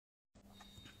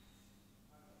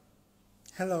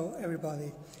Hello,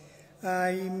 everybody.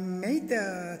 I made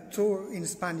a tour in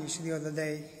Spanish the other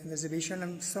day in the exhibition,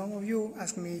 and some of you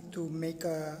asked me to make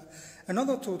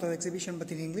another tour to the exhibition,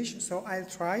 but in English, so I'll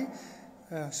try.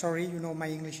 Sorry, my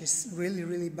English is really,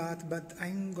 really bad, but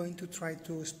I'm going to try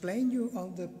to explain you all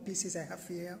the pieces I have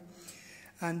here.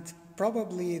 And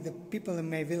probably the people in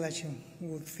my village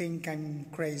would think I'm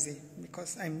crazy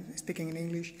because I'm speaking in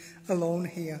English alone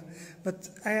here. But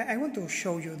I want to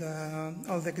show you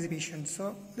all the exhibition.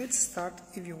 So let's start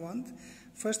if you want.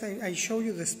 First, I show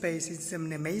you the space. It's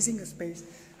an amazing space.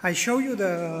 I show you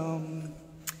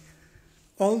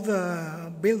all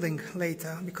the building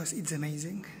later because it's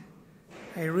amazing.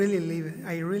 I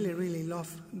really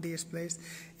love this place.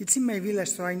 It's in my village,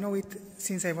 so I know it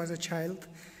since I was a child.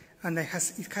 And it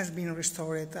has been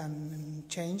restored and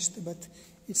changed, but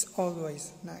it's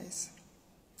always nice.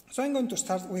 So I'm going to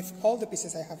start with all the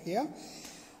pieces I have here.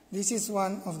 This is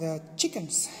one of the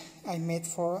chickens I made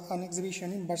for an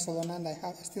exhibition in Barcelona, and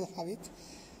I still have it.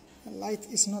 The light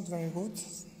is not very good,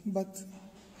 but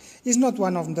it's not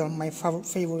one of my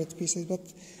favorite pieces, but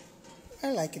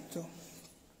I like it too.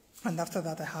 And after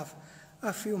that I have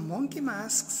a few monkey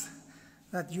masks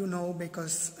that you know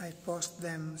because I post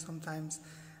them sometimes.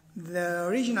 The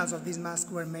originals of these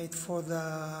masks were made for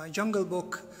the Jungle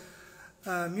Book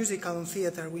musical and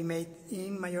theater we made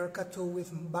in Mallorca too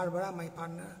with Barbara, my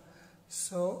partner.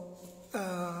 So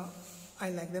I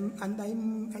like them, and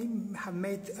I have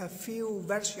made a few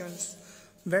versions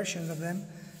of them,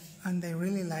 and I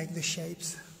really like the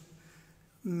shapes.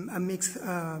 A mix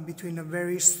between a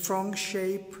very strong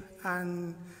shape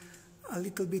and a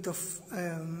little bit of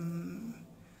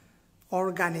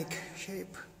organic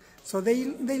shape. So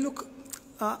they look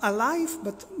alive,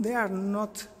 but they are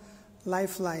not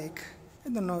lifelike. I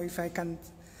don't know if I can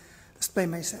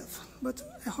explain myself, but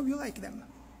I hope you like them.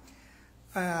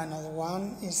 Another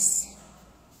one is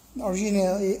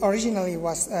originally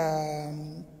was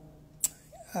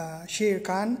Shere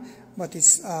Khan, but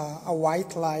it's a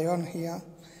white lion here,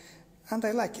 and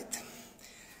I like it.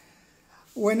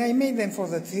 When I made them for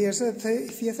the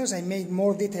theaters, I made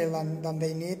more detail than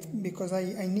they need because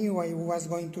I knew I was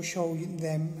going to show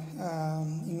them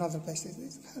in other places.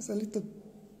 It has a little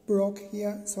broke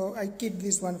here, so I keep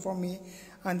this one for me,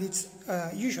 and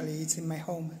usually it's in my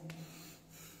home.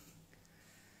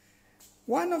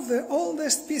 One of the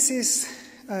oldest pieces,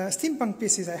 steampunk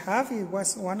pieces I have, it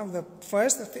was one of the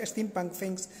first steampunk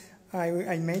things I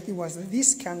made. It was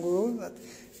this kangaroo that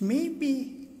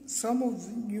maybe some of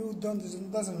you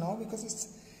doesn't know because it's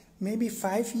maybe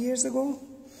 5 years ago,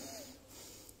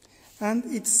 and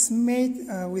it's made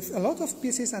with a lot of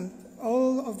pieces, and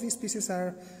all of these pieces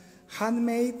are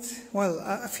handmade. Well,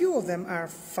 a few of them are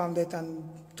founded and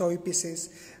toy pieces,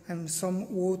 and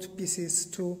some wood pieces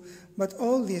too. But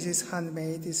all this is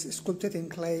handmade. It's sculpted in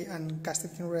clay and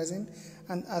casted in resin,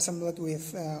 and assembled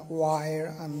with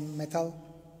wire and metal.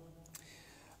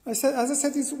 As I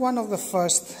said, it's one of the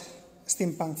first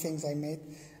steampunk things I made,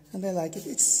 and I like it.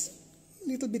 It's a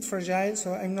little bit fragile,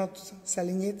 so I'm not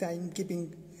selling it. I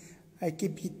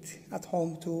keep it at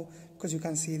home too, because you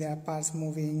can see there are parts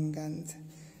moving, and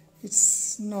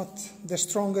it's not the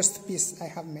strongest piece I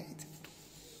have made.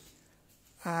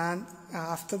 And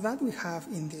after that we have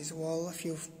in this wall a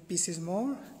few pieces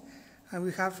more, and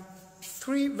we have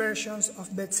 3 versions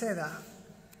of Bethesda.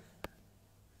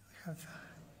 We have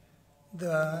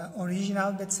the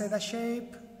original Bethesda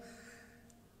shape,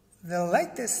 the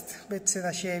latest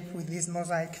Bethesda shape with this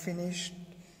mosaic finish,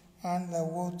 and the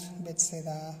wood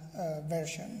Bethesda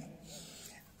version.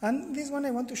 And this one I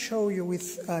want to show you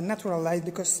with natural light,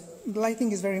 because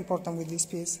lighting is very important with this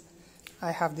piece,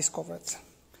 I have discovered.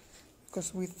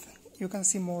 Because you can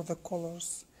see more the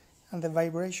colors and the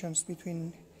vibrations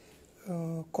between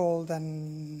cold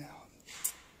and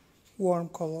warm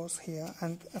colors here.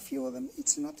 And a few of them,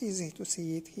 it's not easy to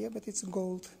see it here, but it's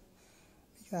gold.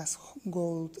 It has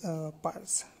gold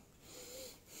parts.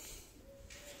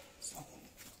 So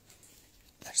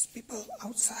there's people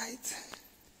outside,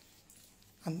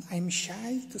 and I'm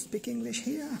shy to speak English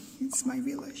here. It's my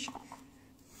village.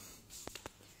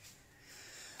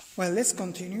 Well, let's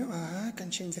continue. I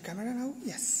can change the camera now.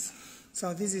 Yes.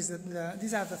 So these are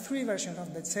the 3 versions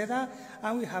of Bethesda,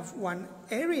 and we have one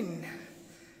Erin,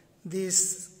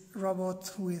 this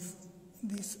robot with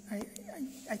this.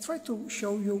 I try to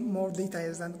show you more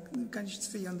details than you can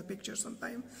see on the picture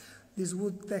sometimes. This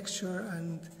wood texture,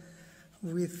 and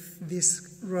with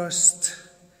this rust,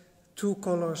 2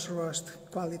 colors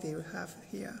rust quality we have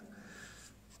here.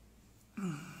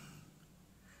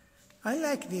 I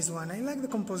like this one. I like the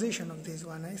composition of this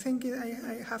one. I think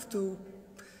I have to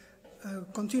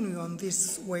continue on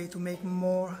this way to make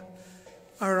more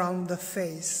around the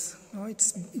face. No,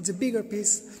 it's a bigger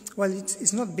piece. Well,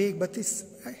 it's not big, but it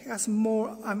has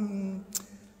more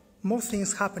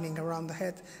things happening around the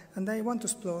head, and I want to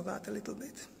explore that a little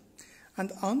bit.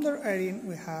 And under Erin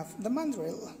we have the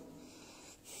mandrill.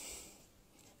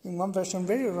 In one version,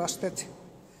 very rusted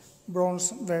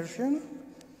bronze version.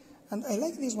 And I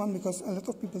like this one because a lot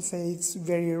of people say it's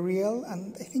very real,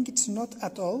 and I think it's not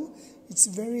at all. It's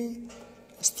very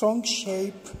strong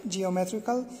shape,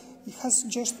 geometrical. It has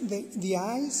just the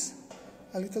eyes,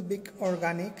 a little bit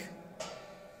organic,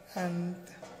 and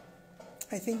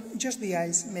I think just the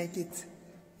eyes make it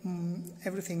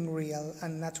everything real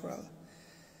and natural.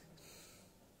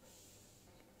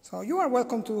 So you are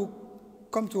welcome to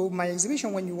come to my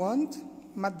exhibition when you want.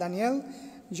 Matt Daniel,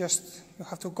 just you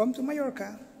have to come to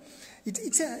Mallorca. It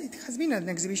has been an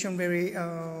exhibition very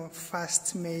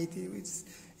fast made.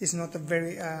 It's not a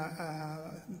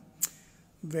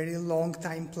very long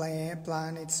time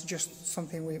plan. It's just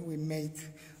something we made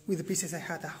with the pieces I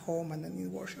had at home and in the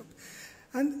workshop.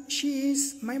 And she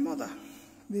is my mother.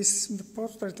 This is the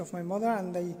portrait of my mother,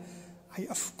 and I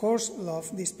of course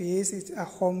love this piece. It's at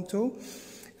home too.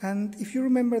 And if you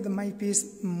remember my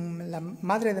piece, La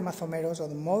Madre de Mazomeros, or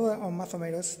the Mother of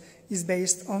Mazomeros, is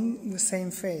based on the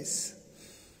same face.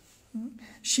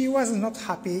 She was not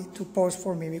happy to pose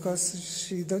for me because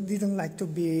she didn't like to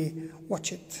be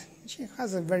watched. She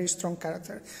has a very strong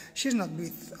character. She's not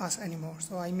with us anymore,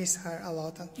 so I miss her a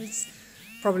lot, and it's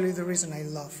probably the reason I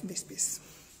love this piece.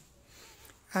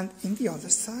 And in the other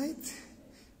side,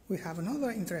 we have another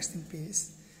interesting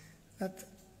piece that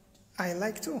I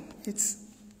like too. It's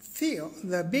Theo,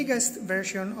 the biggest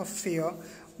version of Theo,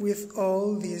 with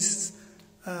all this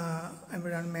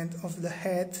environment of the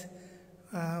head.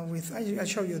 I'll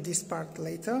show you this part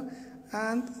later,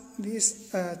 and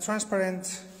this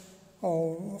transparent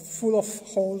or full of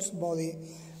holes body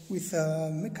with a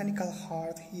mechanical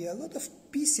heart here. A lot of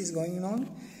pieces going on,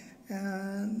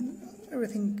 and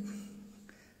everything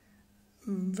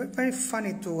very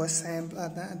funny to assemble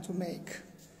and to make.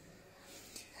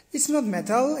 It's not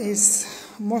metal.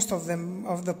 Most of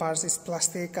the parts is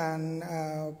plastic and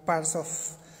parts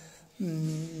of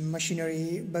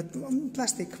machinery, but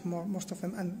plastic most of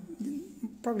them. And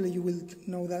probably you will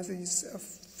know that it's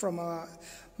from a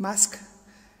mask,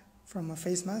 from a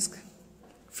face mask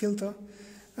filter,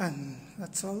 and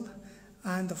that's all.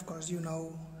 And of course, you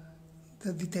know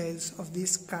the details of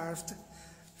this carved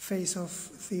face of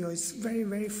Theo. It's very,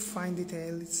 very fine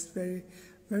detail. It's very,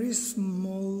 very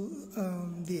small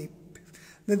deep.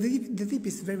 The deep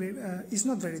is very is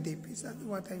not very deep. Is that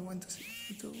what I want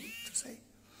to say?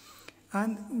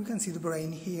 And we can see the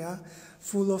brain here,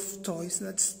 full of toys.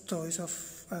 That's toys of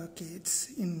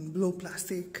kids in blue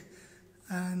plastic,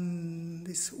 and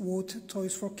these wood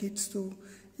toys for kids too.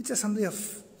 It's assembly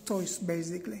of toys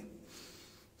basically.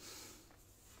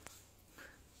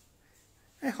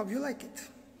 I hope you like it.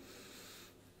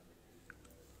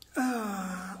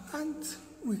 And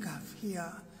we have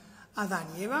here Adán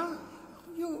y Eva.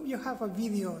 You have a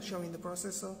video showing the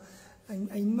process, so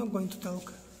I'm not going to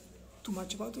talk too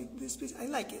much about it. This piece, I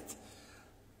like it,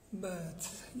 but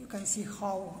you can see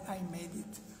how I made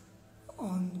it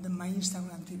on my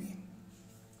Instagram TV.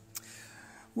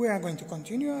 We are going to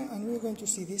continue, and we're going to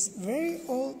see this very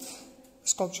old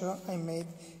sculpture I made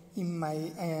in my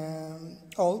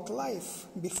old life,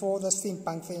 before the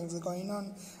steampunk things going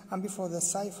on and before the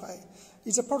sci-fi.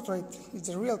 It's a portrait, it's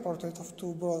a real portrait of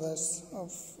two brothers,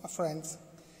 of a friend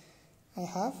I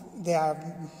have. They are,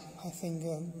 I think,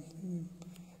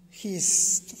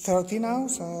 he's 30 now,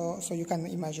 so you can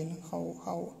imagine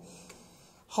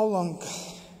how long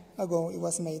ago it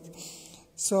was made.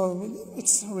 So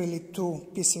it's really two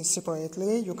pieces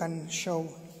separately. You can show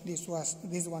this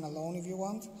one alone if you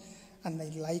want. And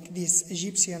I like this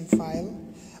Egyptian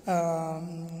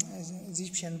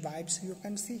Egyptian vibes you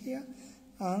can see here.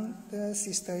 And the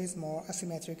sister is more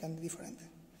asymmetric and different,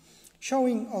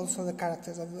 showing also the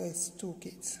characters of these two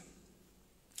kids.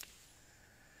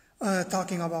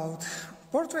 Talking about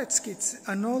portraits, kids,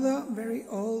 another very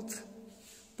old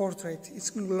portrait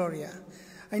is Gloria.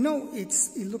 I know it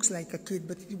looks like a kid,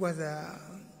 but it was a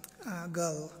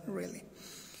girl, really.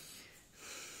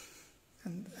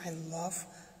 And I love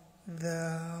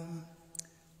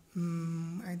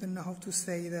I don't know how to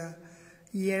say, the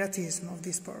hierotism of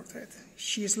this portrait.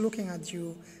 She is looking at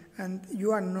you, and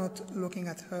you are not looking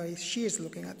at her. She is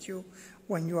looking at you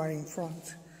when you are in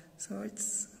front. So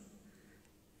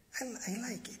I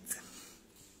like it.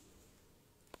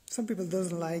 Some people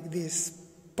don't like this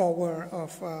power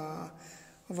of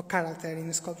a character in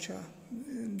a sculpture.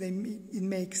 It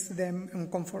makes them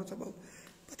uncomfortable,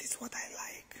 but it's what I like.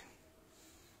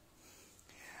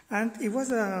 And it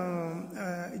was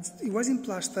in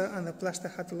plaster, and the plaster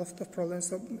had a lot of problems,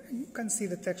 so you can see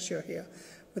the texture here.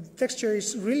 But the texture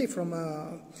is really from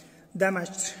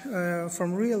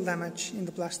from real damage in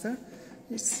the plaster.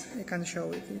 I can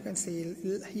show it. You can see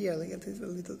here a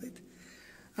little bit.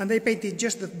 And they painted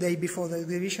just the day before the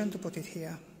exhibition to put it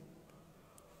here.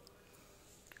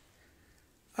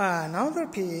 Another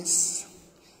piece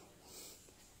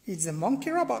is a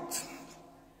monkey robot.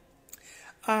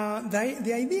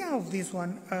 The idea of this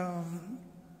one,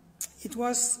 it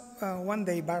was one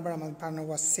day Barbara, my partner,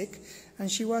 was sick,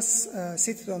 and she was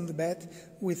seated on the bed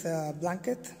with a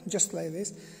blanket, just like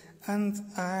this, and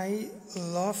I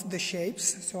love the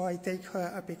shapes, so I take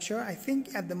her a picture. I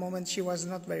think at the moment she was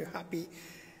not very happy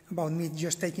about me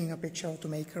just taking a picture to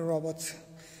make a robot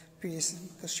piece,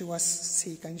 because she was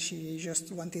sick and she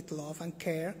just wanted love and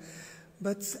care.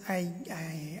 But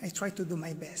I tried to do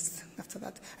my best after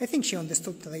that. I think she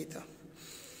understood later.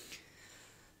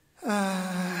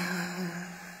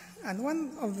 And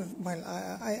one of the, well,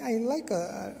 I like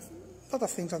a lot of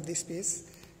things of this piece.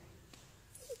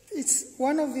 It's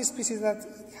one of these pieces that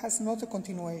has not a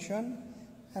continuation,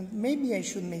 and maybe I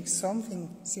should make something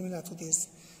similar to this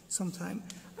sometime.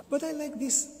 But I like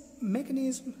this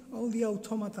mechanism, all the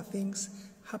automata things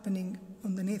happening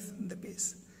underneath the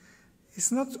piece. It's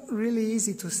not really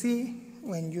easy to see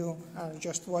when you are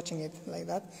just watching it like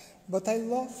that, but I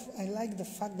like the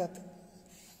fact that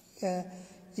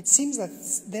it seems that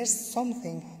there's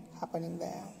something happening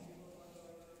there.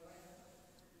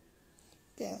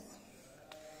 Yeah.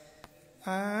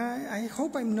 I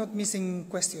hope I'm not missing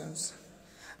questions.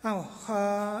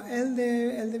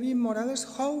 LDB Morales,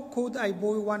 how could I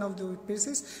buy one of the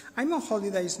pieces? I'm on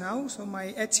holidays now, so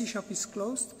my Etsy shop is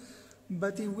closed,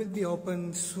 but it will be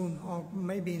open soon, or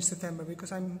maybe in September,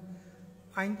 because I'm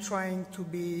trying to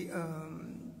be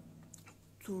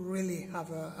to really have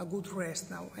a good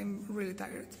rest now. I'm really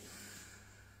tired.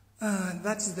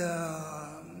 That's the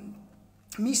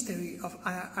mystery of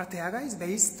Arteaga. Is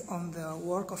based on the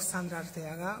work of Sandra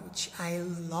Arteaga, which I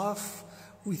love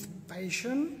with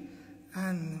passion,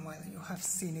 and well, you have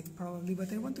seen it probably,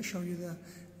 but I want to show you the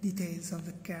details of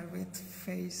the carved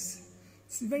face.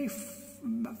 It's very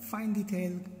fine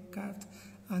detail carved,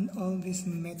 and all this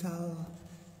metal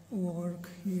work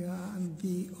here, and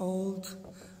the old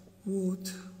wood.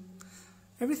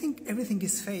 Everything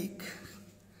is fake.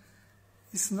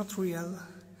 It's not real,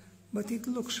 but it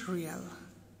looks real.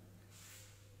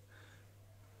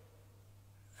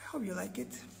 I hope you like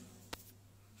it.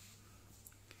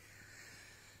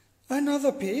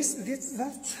 Another piece,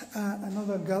 that's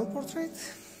another girl portrait.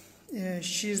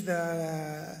 She's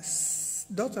the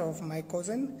daughter of my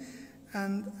cousin,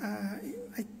 and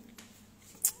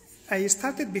I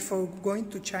started before going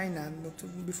to China,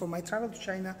 before my travel to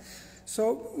China.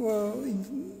 So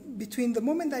between the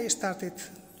moment I started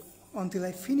until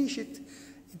I finished it,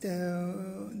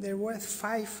 there were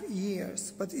 5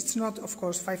 years, but it's not, of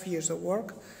course, 5 years of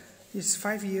work. It's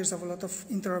 5 years of a lot of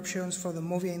interruptions for the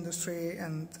movie industry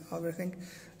and everything.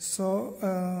 So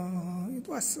it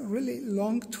was really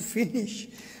long to finish.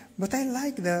 But I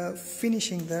like the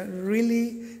finishing, the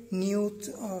really nude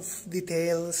of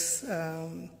details.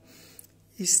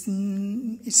 It's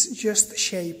just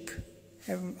shape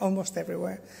almost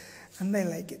everywhere. And I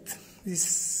like it.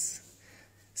 This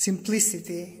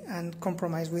simplicity and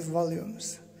compromise with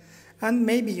volumes. And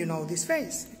maybe you know this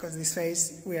face, because this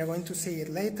face, we are going to see it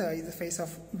later, is the face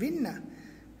of Vinna.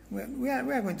 We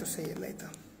are going to see it later.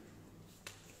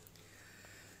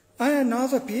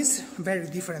 Another piece, very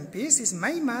different piece, is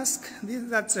my mask.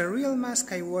 That's a real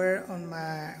mask I wear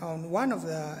on one of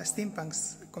the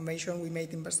steampunks convention we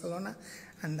made in Barcelona,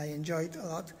 and I enjoyed a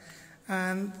lot.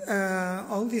 And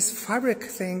all this fabric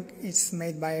thing is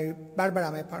made by Barbara,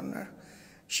 my partner.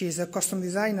 She's a custom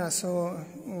designer, so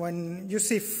when you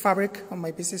see fabric on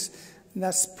my pieces,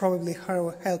 that's probably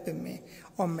her helping me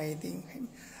or making him.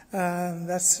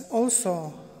 That's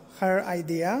also her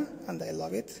idea, and I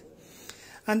love it.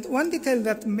 And one detail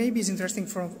that maybe is interesting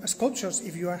for sculptures,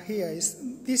 if you are here, is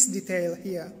this detail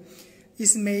here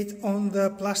is made on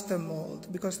the plaster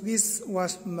mold, because this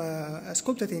was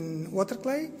sculpted in water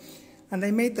clay, and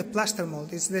I made the plaster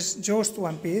mold. There's just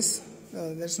one piece,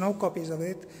 there's no copies of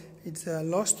it. It's a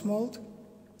lost mold.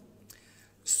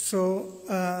 So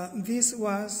this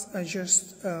was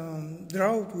just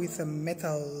drawn with a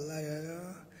metal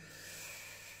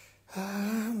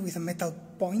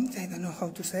point. I don't know how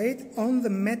to say it, on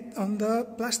the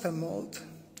plaster mold.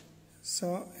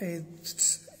 So it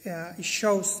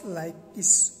shows like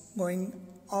it's going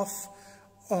off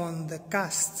on the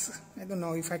cast. I don't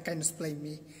know if I can explain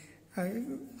me.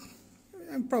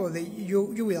 And probably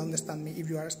you will understand me if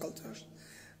you are sculptors.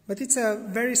 But it's a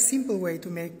very simple way to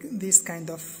make this kind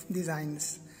of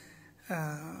designs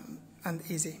and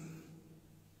easy.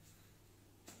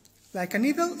 Like a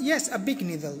needle? Yes, a big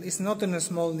needle. It's not a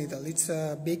small needle. It's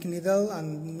a big needle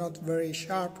and not very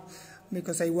sharp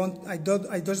because I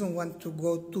doesn't want to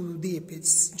go too deep.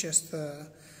 It's just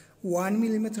 1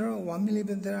 millimeter or 1.5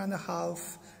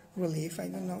 millimeters relief. I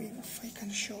don't know if I can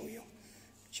show you.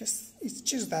 It's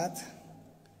just that.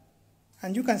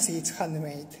 And you can see it's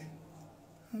handmade.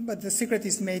 But the secret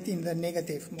is made in the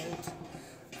negative mode.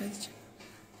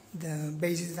 The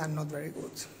bases are not very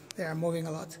good. They are moving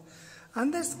a lot.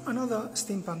 And there's another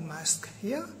steampunk mask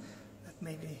here that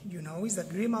maybe you know is the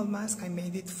Grimald mask. I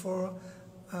made it for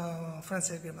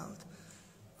Francis Grimald.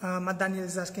 Matt Daniel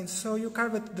is asking, so you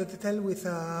carved the detail with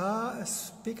a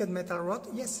spigot metal rod?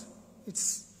 Yes,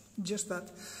 it's just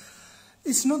that.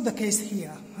 It's not the case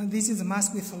here. This is a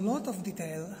mask with a lot of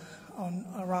detail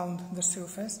around the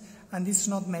surface, and it's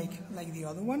not made like the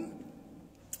other one.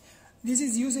 This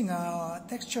is using a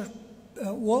texture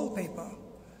wallpaper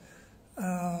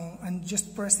and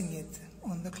just pressing it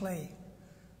on the clay.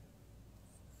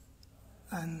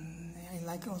 And I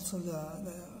like also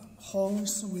the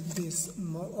horns with this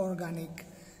more organic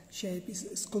shape is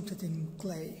sculpted in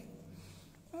clay.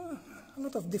 A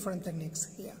lot of different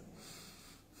techniques here.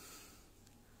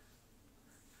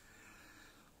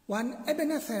 One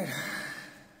Ebenezer.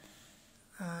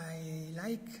 I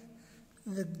like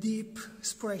the deep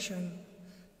expression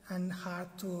and hard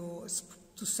to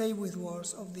say with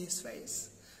words of this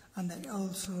face. And I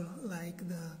also like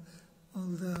all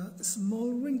the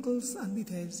small wrinkles and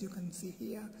details you can see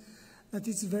here. That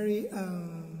is very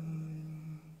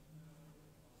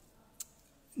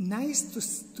nice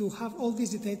to have all these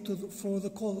details for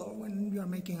the color. When you are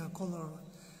making a color,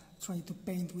 trying to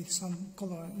paint with some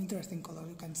color, interesting color.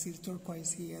 You can see the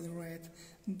turquoise here, the red,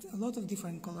 a lot of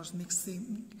different colors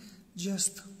mixing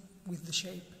just with the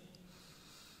shape.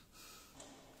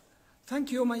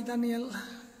 Thank you, my Daniel.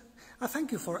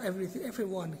 Thank you for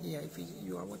everyone here if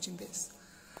you are watching this.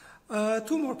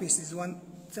 Two more pieces. One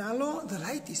tallow. The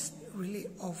light is really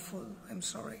awful. I'm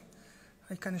sorry.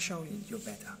 I can show you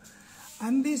better.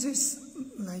 And this is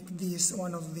like this,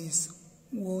 one of these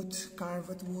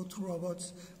carved wood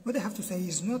robots. But I have to say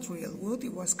it's not real wood.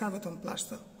 It was carved on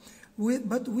plaster,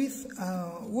 but with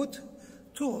wood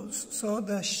tools. So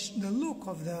the look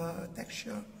of the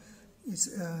texture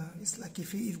is like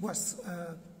if it was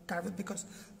carved, because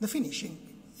the finishing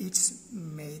it's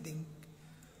made in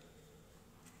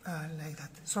like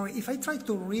that. Sorry, if I try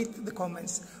to read the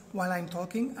comments while I'm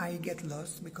talking, I get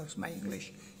lost because my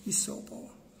English is so poor.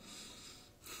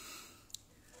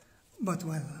 But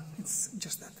well, it's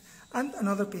just that. And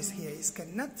another piece here is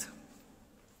Kenneth.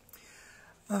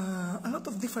 A lot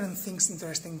of different things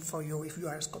interesting for you if you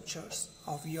are sculptors,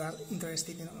 or if you are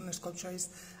interested in sculptures.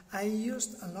 I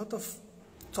used a lot of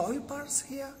toy parts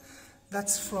here.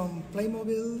 That's from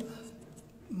Playmobil,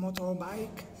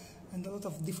 motorbike, and a lot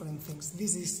of different things.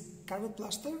 This is carved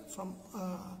plaster from,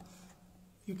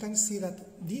 you can see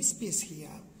that this piece here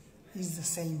is the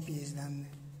same piece than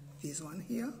this one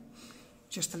here,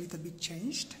 just a little bit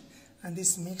changed, and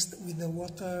this mixed with the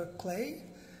water clay.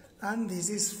 And this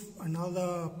is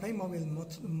another Playmobil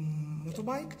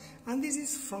motorbike, and this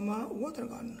is from a water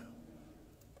gun.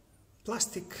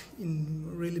 Plastic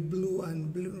in really blue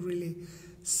and really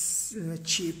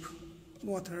cheap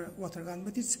water gun,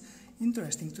 but it's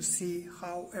interesting to see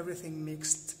how everything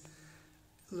mixed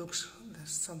looks.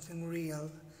 There's something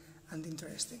real and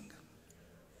interesting.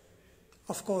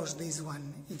 Of course, this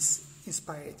one is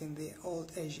inspired in the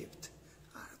old Egypt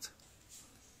art.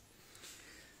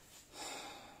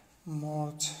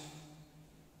 More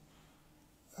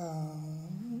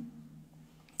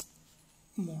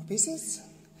pieces.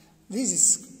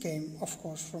 This came, of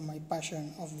course, from my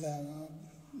passion of the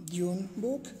Dune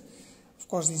book. Of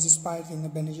course, this is inspired in the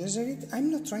Bene Gesserit. I'm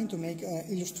not trying to make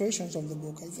illustrations of the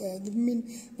book. I mean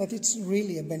that it's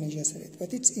really a Bene Gesserit,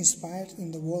 but it's inspired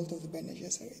in the world of the Bene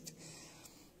Gesserit.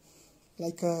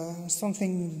 Like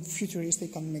something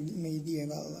futuristic and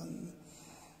medieval and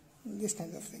these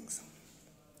kind of things.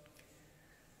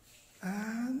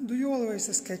 Do you always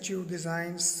sketch your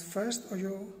designs first, or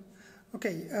you...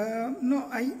 Okay, no,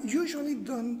 I usually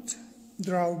don't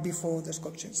draw before the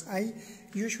sculptures. I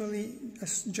usually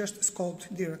just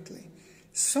sculpt directly.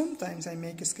 Sometimes I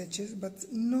make sketches, but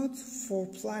not for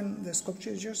plan the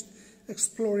sculpture, just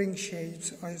exploring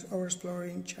shapes or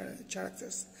exploring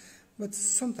characters. But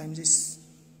sometimes it's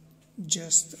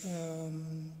just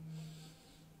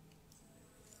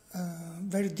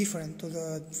very different to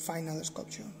the final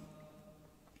sculpture.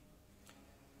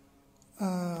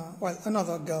 well,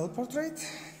 another girl portrait.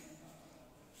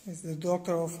 It's the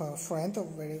daughter of a friend, a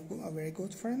very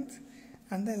good friend,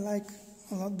 and I like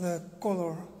a lot the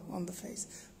color on the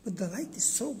face. But the light is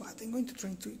so bad. I'm going to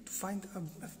try to find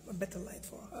a better light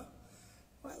for her.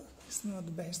 Well, it's not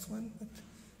the best one, but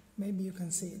maybe you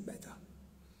can see it better.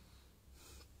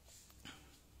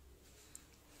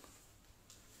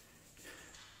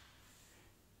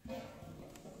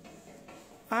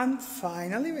 And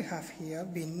finally, we have here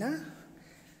Binna.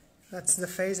 That's the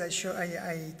face I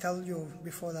told you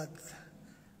before that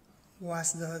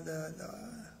was the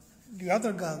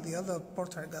other girl, the other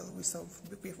portrait girl we saw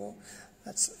before.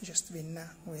 That's just Binna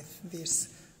with these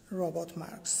robot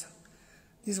marks.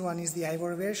 This one is the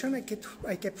ivory version I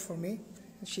kept for me.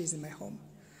 She's in my home.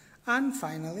 And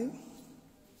finally,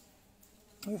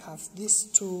 we have these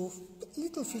two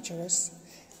little features.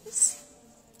 It's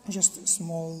just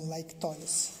small, like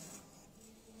toys.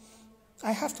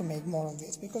 I have to make more of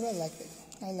this because I like them.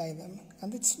 I like them,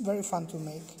 and it's very fun to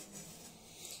make.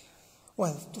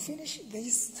 Well, to finish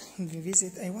this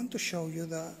visit, I want to show you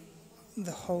the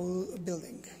whole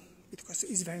building because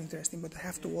it's very interesting. But I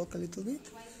have to walk a little bit,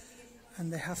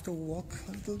 and I have to walk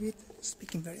a little bit,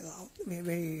 speaking very loud,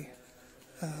 very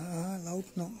loud,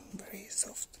 no, very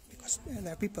soft, because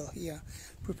there are people here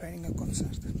preparing a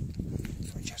concert.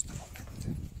 So just a moment.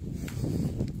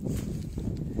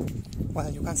 Well,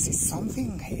 you can see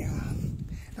something here.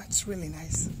 That's really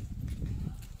nice.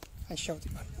 I show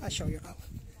you now.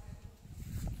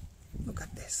 Look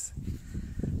at this.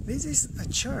 This is a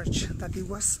church that it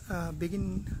was they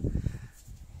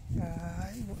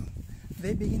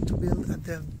begin to build at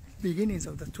the beginnings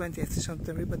of the 20th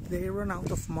century, but they ran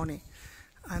out of money,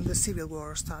 and the Civil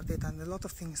War started, and a lot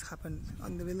of things happened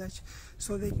on the village,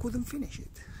 so they couldn't finish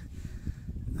it.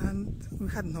 And we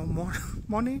had no more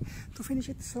money to finish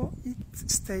it, so it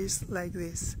stays like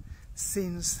this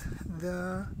since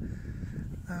the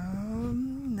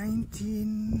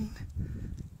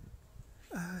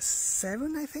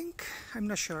 1907, I think. I'm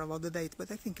not sure about the date,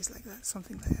 but I think it's like that,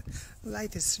 something like that. The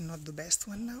light is not the best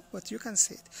one now, but you can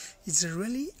see it. It's a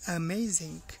really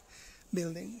amazing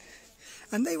building.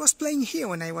 And I was playing here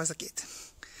when I was a kid.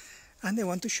 And I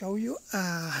want to show you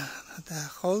the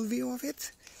whole view of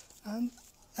it, and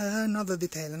another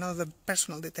detail, another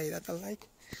personal detail that I like.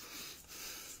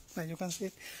 Well, you can see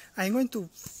it. I'm going to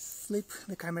flip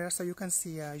the camera so you can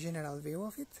see a general view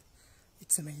of it.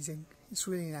 It's amazing. It's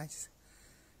really nice.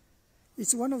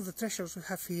 It's one of the treasures we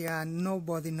have here and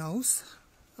nobody knows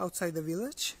outside the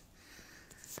village.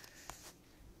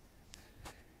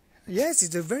 Yes,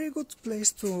 it's a very good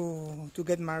place to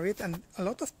get married, and a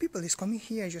lot of people is coming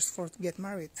here just for to get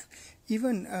married.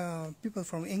 Even people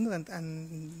from England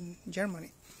and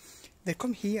Germany, they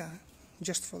come here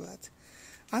just for that.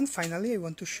 And finally, I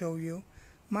want to show you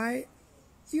my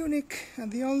unique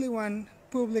and the only one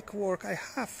public work I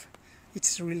have.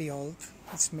 It's really old.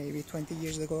 It's maybe 20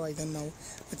 years ago, I don't know,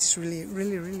 but it's really,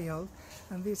 really, really old.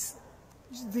 And this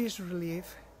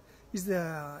relief is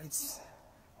it's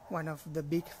one of the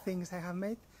big things I have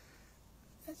made.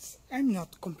 I'm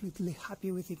not completely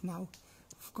happy with it now,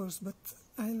 of course, but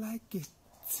I like it.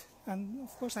 And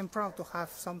of course I'm proud to have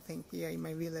something here in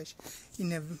my village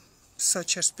in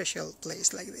such a special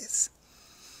place like this.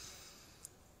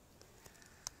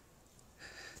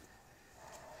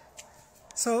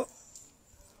 So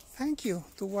thank you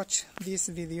to watch this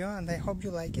video, and I hope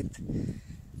you like it,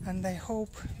 and I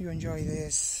hope you enjoy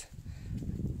this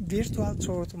virtual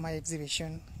tour to my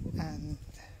exhibition. And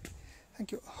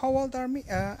thank you. How old are me?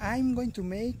 I'm going to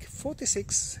make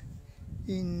 46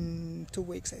 in 2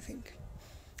 weeks, I think.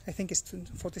 I think it's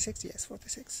 46, yes,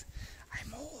 46.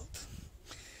 I'm old.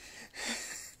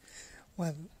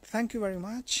 Well, thank you very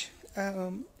much.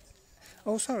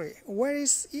 Oh, sorry, where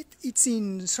is it? It's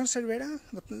in Son Servera.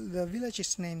 The village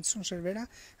is named Son Servera,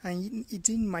 and it's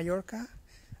in Mallorca,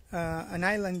 an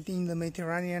island in the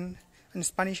Mediterranean, a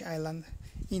Spanish island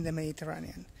in the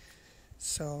Mediterranean.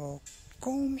 So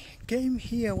came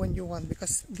here when you want,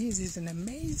 because this is an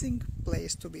amazing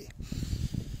place to be.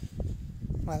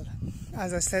 Well,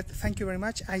 as I said, thank you very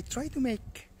much. I try to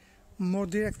make more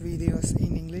direct videos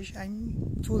in English.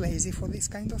 I'm too lazy for these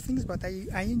kind of things, but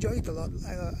I enjoy it a lot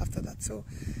after that, so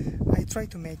I try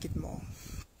to make it more.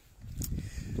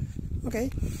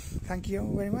 Okay, thank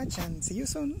you very much, and see you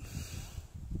soon.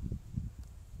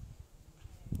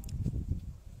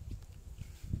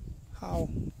 How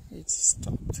it's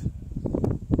stopped.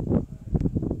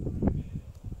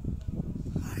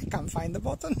 I can't find the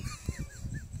button.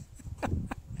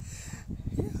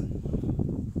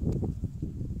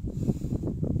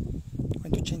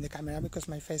 Change the camera because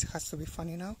my face has to be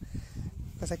funny now,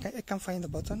 because I can't find the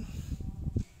button.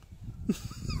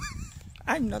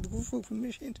 I'm not good with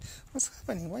machines. What's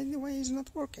happening? Why is it not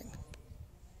working?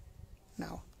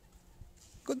 Now.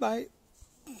 Goodbye.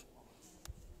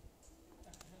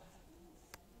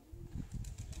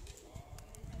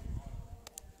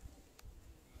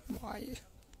 Why?